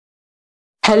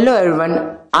Hello everyone,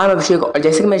 I am अभिषेक और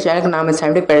जैसे कि मेरे चैनल का नाम है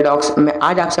साइंटिफिक पैराडॉक्स, मैं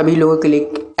आज आप सभी लोगों के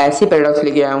लिए ऐसी पैराडॉक्स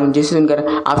लेके आया हूँ जिसे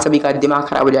सुनकर आप सभी का दिमाग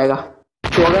खराब हो जाएगा।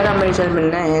 तो अगर आप मेरे चैनल पर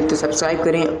नए हैं तो सब्सक्राइब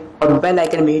करें और बेल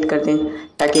आइकन भी हिट कर दें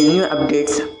ताकि न्यू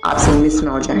अपडेट्स आपसे मिस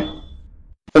ना हो जाएं।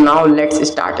 तो नाउ लेट्स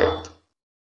स्टार्ट इट।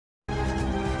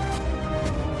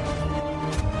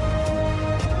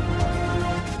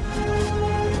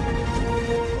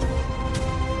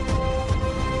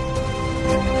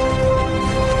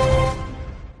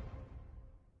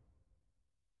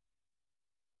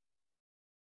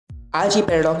 आज की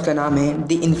पैराडॉक्स का नाम है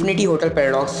द इन्फिनिटी होटल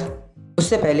पैराडॉक्स।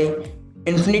 उससे पहले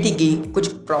इन्फिनिटी की कुछ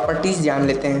प्रॉपर्टीज जान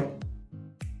लेते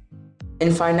हैं।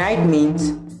 Infinite means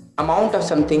amount of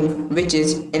something which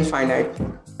is infinite.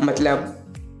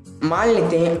 मतलब मान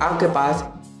लेते हैं आपके पास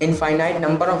इनफाइनाइट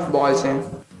नंबर ऑफ बॉल्स हैं,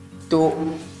 तो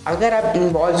अगर आप इन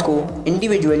बॉल्स को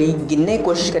इंडिविजुअली गिनने की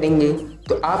कोशिश करेंगे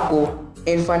तो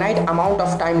आपको इनफाइनाइट अमाउंट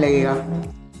ऑफ टाइम लगेगा।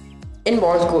 इन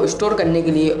बॉल्स को स्टोर करने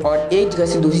के लिए और एक जगह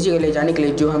से दूसरी जगह ले जाने के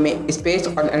लिए जो हमें स्पेस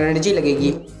और एनर्जी लगेगी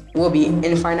वो भी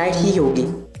इनफाइनाइट ही होगी।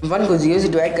 1 को 0 से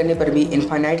डिवाइड करने पर भी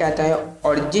इनफाइनाइट आता है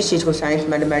और जिस चीज़ को साइंस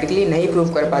मैथमेटिकली नहीं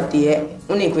प्रूव कर पाती है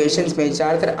उन इक्वेशंस में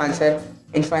ज़्यादातर आंसर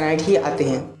इनफाइनाइट ही आते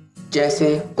हैं।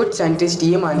 जैसे कुछ साइंटिस्ट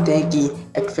ये मानते हैं कि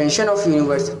expansion of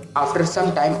universe after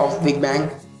some time of big bang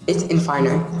is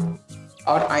infinite,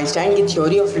 और आइंस्टाइन की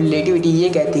थ्योरी ऑफ रिलेटिविटी ये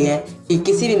कहती है कि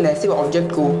किसी भी मैसिव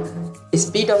ऑब्जेक्ट को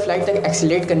स्पीड ऑफ लाइट तक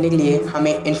एक्सीलरेट करने के लिए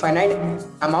हमें इनफाइनाइट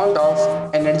अमाउंट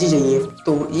ऑफ एनर्जी चाहिए।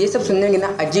 तो ये सब सुनने में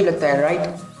कितना अजीब लगता है, राइट?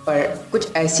 पर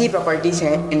कुछ ऐसी प्रॉपर्टीज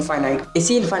हैं इनफाइनाइट।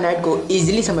 इसी इनफाइनाइट को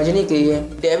इजीली समझने के लिए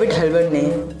डेविड हिल्बर्ट ने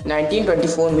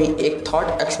 1924 में एक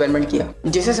थॉट एक्सपेरिमेंट किया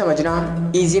जिसे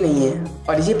समझना इजी नहीं है,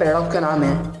 और इसी पैराडॉक्स का नाम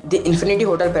है द इन्फिनिटी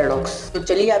होटल पैराडॉक्स। तो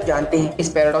चलिए आप जानते हैं इस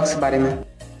पैराडॉक्स के बारे में।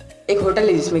 एक होटल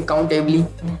है जिसमें countably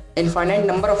infinite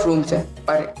number of rooms हैं,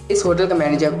 पर इस होटल का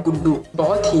मैनेजर गुड्डू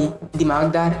बहुत ही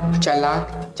दिमागदार,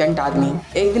 चालाक, चंट आदमी।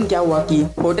 एक दिन क्या हुआ कि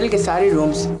होटल के सारे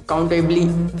रूम्स काउंटेबली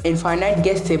इनफाइनाइट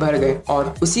गेस्ट से भर गए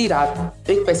और उसी रात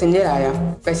एक पैसेंजर आया।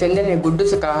 पैसेंजर ने गुड्डू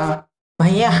से कहा,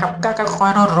 भैया हफ्ता का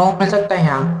कोई रूम मिल सकता है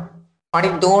यहाँ? बड़ी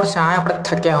दूर से आए, बड़े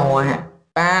थके हुए हैं,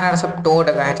 पैर सब टूट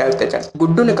गए चलते चलते।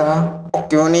 गुड्डू ने कहा,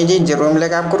 क्यों नहीं जी, जरूर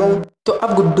मिलेगा आपको रूम। तो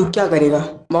अब गुड्डू क्या करेगा?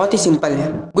 बहुत ही सिंपल है।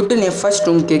 गुड्डू ने फर्स्ट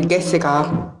रूम के गेस्ट से कहा,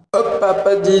 अब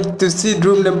पापा जी तुसी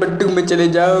रूम नंबर 2 में चले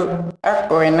जाओ। अब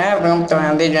कोई ना, रूम तो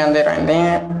आंधे जाते रहते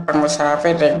हैं, पर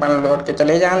मुसाफिर एक बार लौट के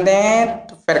चले जाते हैं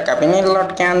तो फिर कभी नहीं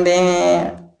लौट के आते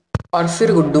हैं। और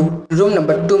फिर गुड्डू रूम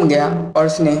नंबर 2 में गया और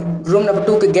उसने रूम नंबर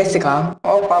 2 के गेस्ट से कहा,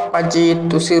 ओ पापा जी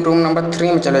तुसी रूम नंबर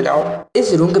 3 में चले जाओ।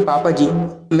 इस रूम के पापा जी,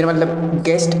 मेरा मतलब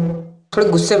गेस्ट, थोड़े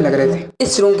गुस्से में लग रहे थे।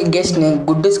 इस रूम के गेस्ट ने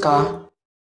गुड्डू से कहा,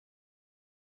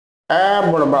 ए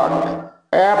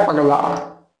बुड़बक, ए पगला,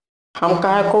 हम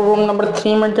कहे को रूम नंबर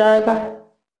 3 में जाएगा?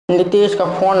 नीतीश का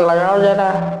फोन लगाओ जरा,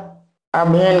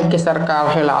 अभी इनकी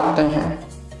सरकार हिलाते हैं।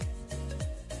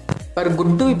 पर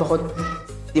गुड्डू भी बहुत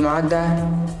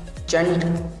दिमागदार, चंट,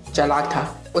 चालाक था।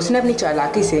 उसने अपनी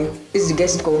चालाकी से इस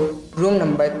गेस्ट को रूम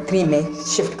नंबर 3 में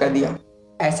शिफ्ट कर दिया।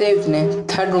 ऐसे ही उसने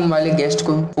थर्ड रूम वाले गेस्ट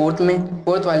को 4th में,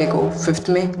 4th वाले को 5th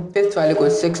में, 5th वाले को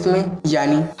 6th में,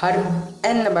 यानी हर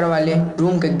n नंबर वाले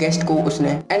रूम के गेस्ट को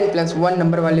उसने n+1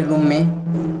 नंबर वाले रूम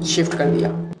में शिफ्ट कर दिया।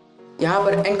 यहाँ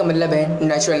पर n का मतलब है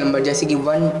नेचुरल नंबर, जैसे कि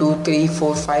 1 2 3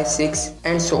 4 5 6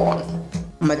 एंड सो ऑन।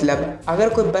 मतलब अगर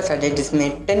कोई बस आ जाए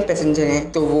जिसमें 10 पैसेंजर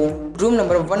हैं तो वो रूम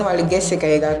नंबर 1 वाले गेस्ट से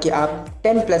कहेगा कि आप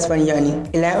 10+1 यानी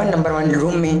 11 नंबर वाले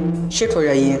रूम में शिफ्ट हो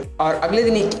जाइए। और अगले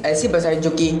दिन एक ऐसी बस आई जो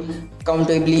कि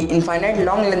काउंटेबली इनफाइनाइट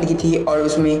लॉन्ग लेंथ की थी और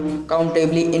उसमें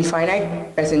काउंटेबली इनफाइनाइट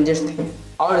पैसेंजर्स थे,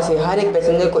 और उसे हर एक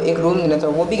पैसेंजर को एक रूम देना था,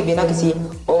 वो भी बिना किसी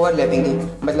ओवरलैपिंग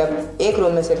के। मतलब एक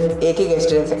रूम में सिर्फ एक ही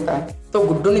गेस्ट रह सकता है। तो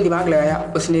गुड्डू ने दिमाग लगाया,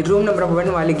 उसने रूम नंबर 1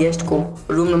 वाले गेस्ट को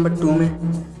रूम नंबर 2 में,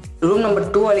 रूम नंबर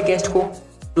 2 वाले गेस्ट को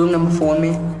रूम नंबर 4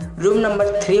 में, रूम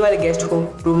नंबर 3 वाले गेस्ट को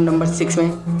रूम नंबर 6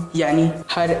 में, यानी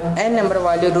हर n नंबर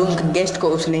वाले रूम के गेस्ट को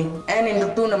उसने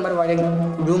n×2 नंबर वाले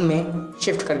रूम में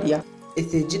शिफ्ट कर दिया।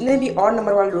 इससे जितने भी ऑड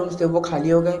नंबर वाले रूम्स थे वो खाली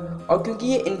हो गए, और क्योंकि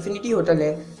ये इन्फिनिटी होटल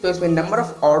है तो इसमें नंबर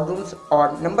ऑफ ऑड रूम्स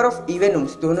और नंबर ऑफ इवन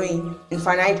रूम्स दोनों ही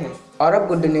इनफाइनाइट है। और अब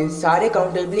गुड्डू ने सारे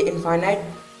काउंटेबली इनफाइनाइट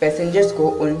पैसेंजर्स को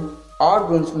उन और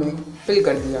रूम्स में फिल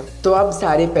कर दिया। तो अब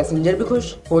सारे पैसेंजर भी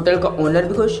खुश, होटल का ओनर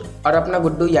भी खुश, और अपना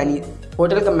गुड्डू यानी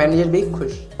होटल का मैनेजर भी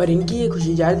खुश। पर इनकी ये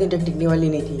खुशी ज़्यादा दिन तक टिकने वाली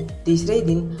नहीं थी। तीसरे ही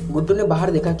दिन गुड्डू ने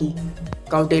बाहर देखा कि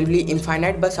काउंटेबली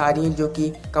इनफाइनाइट बस आ रही हैं जो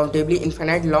कि काउंटेबली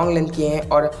इनफाइनाइट लॉन्ग लेंथ की हैं,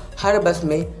 और हर बस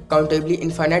में काउंटेबली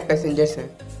इनफाइनाइट पैसेंजर्स हैं,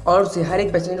 और उसे हर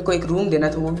एक पैसेंजर को एक रूम देना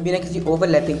था, वो बिना किसी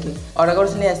ओवरलैपिंग के। और अगर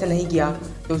उसने ऐसा नहीं किया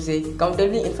तो उसे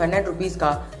काउंटेबली इनफाइनाइट रुपीज़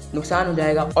का नुकसान हो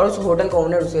जाएगा और उस होटल का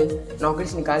ओनर उसे नौकरी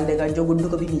से निकाल देगा, जो गुड्डू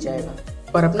कभी नहीं चाहेगा।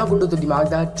 और अपना गुड्डू तो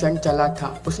दिमागदार चंड चालाक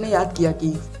था। उसने याद किया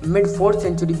कि मिड 4th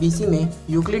सेंचुरी BC में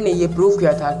यूक्लिड ने ये प्रूव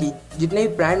किया था कि जितने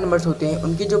भी प्राइम नंबर्स होते हैं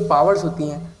उनकी जो पावर्स होती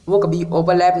हैं वो कभी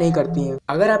ओवरलैप नहीं करती हैं।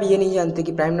 अगर आप ये नहीं जानते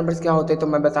कि प्राइम नंबर्स क्या होते हैं तो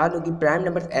मैं बता दूं कि प्राइम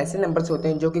नंबर्स ऐसे नंबर्स होते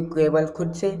हैं जो कि केवल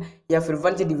खुद से या फिर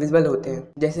 1 से डिविजिबल होते हैं,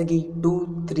 जैसे कि 2,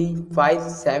 3, 5,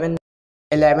 7,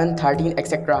 11, 13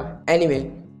 एक्सेट्रा। एनीवे,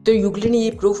 तो यूक्लिड ने ये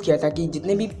प्रूव किया था कि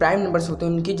जितने भी प्राइम नंबर्स होते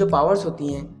हैं उनकी जो पावर्स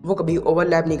होती हैं वो कभी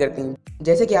ओवरलैप नहीं करती हैं।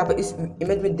 जैसे कि आप इस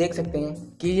इमेज में देख सकते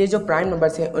हैं कि ये जो प्राइम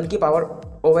नंबर्स हैं उनकी पावर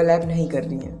ओवरलैप नहीं कर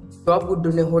रही हैं। तो अब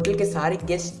गुड्डू ने होटल के सारे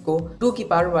गेस्ट को 2 की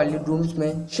पावर वाले रूम्स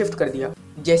में शिफ्ट कर दिया,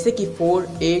 जैसे कि 4,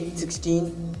 8, 16,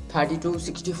 32,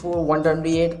 64,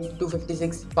 128,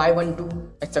 256,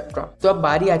 512 एक्सेट्रा। तो अब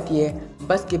बारी आती है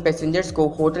बस के पैसेंजर्स को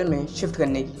होटल में शिफ्ट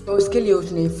करने की। तो इसके लिए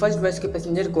उसने फर्स्ट बस के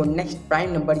पैसेंजर को नेक्स्ट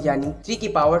प्राइम नंबर यानी 3 की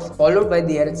powers followed by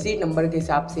there seat number के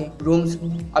हिसाब से रूम्स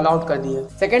अलाउड कर दिए।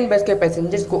 सेकंड बस के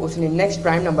पैसेंजर्स को उसने नेक्स्ट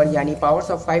प्राइम नंबर यानी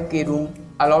पावर्स ऑफ 5 के रूम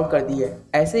अलाउड कर दिए।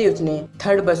 ऐसे ही उसने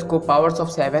थर्ड बस को पावर्स ऑफ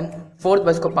 7, फोर्थ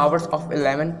बस को पावर्स ऑफ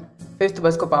 11, फिफ्थ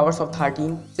बस को पावर्स ऑफ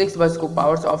 13, सिक्स्थ बस को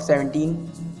powers of 17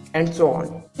 and so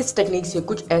on. इस टेक्निक से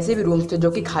कुछ ऐसे भी रूम्स थे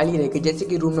जो कि खाली रह गए, जैसे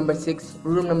कि room number 6,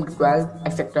 room number 12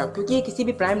 etcetera. क्योंकि ये किसी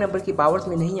भी प्राइम नंबर की पावर्स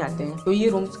में नहीं आते हैं तो ये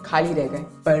रूम्स खाली रह गए।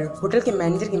 पर होटल के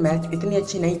मैनेजर की मैथ इतनी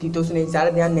अच्छी नहीं थी तो उसने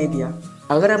ज़्यादा ध्यान नहीं दिया।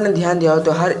 अगर आपने ध्यान दिया हो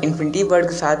तो हर इन्फिनिटी वर्ड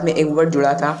के साथ में एक वर्ड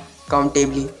जुड़ा था,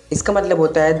 काउंटेबली। इसका मतलब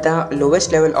होता है the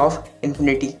lowest level of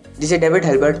infinity, जिसे डेविड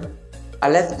हेल्बर्ट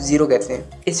अलफ 0 कहते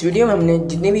हैं। इस वीडियो में हमने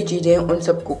जितनी भी चीज़ें हैं उन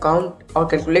सबको काउंट और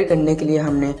कैलकुलेट करने के लिए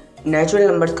हमने नेचुरल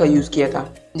नंबर्स का यूज़ किया था,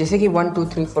 जैसे कि 1, 2,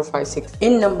 3, 4, 5, 6।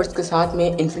 इन नंबर्स के साथ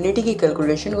में इन्फिनिटी की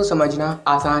कैलकुलेशन को समझना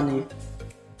आसान है।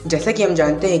 जैसा कि हम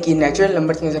जानते हैं कि नेचुरल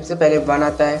नंबर्स में सबसे पहले 1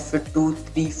 आता है, फिर 2,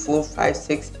 3, 4, 5,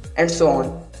 6 एंड सो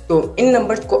ऑन। तो इन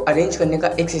नंबर्स को अरेंज करने का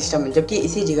एक सिस्टम है, जबकि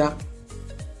इसी जगह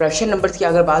फ्रैक्शन नंबर्स की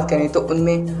अगर बात करें तो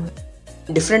उनमें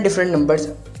डिफरेंट नंबर्स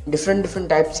डिफरेंट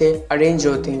टाइप से अरेंज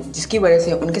होते हैं, जिसकी वजह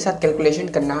से उनके साथ कैलकुलेशन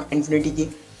करना इन्फिनिटी की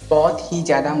बहुत ही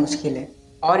ज़्यादा मुश्किल है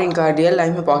और इनका रियल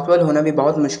लाइफ में पॉसिबल होना भी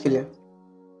बहुत मुश्किल है।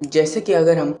 जैसे कि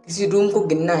अगर हम किसी रूम को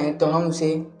गिनना है तो हम उसे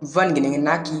 1 गिनेंगे,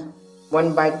 ना कि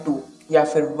 1/2 या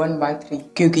फिर 1/3,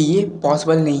 क्योंकि ये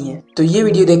पॉसिबल नहीं है। तो ये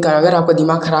वीडियो देखकर अगर आपका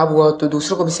दिमाग खराब हुआ तो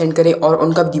दूसरों को भी सेंड करें और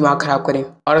उनका भी दिमाग खराब करें।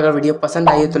 और अगर वीडियो पसंद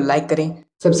आई है तो लाइक करें,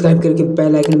 सब्सक्राइब करके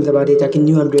बेल आइकन दबा दें ताकि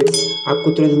न्यू अपडेट्स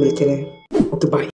आपको तुरंत मिलते रहें। Okay, bye.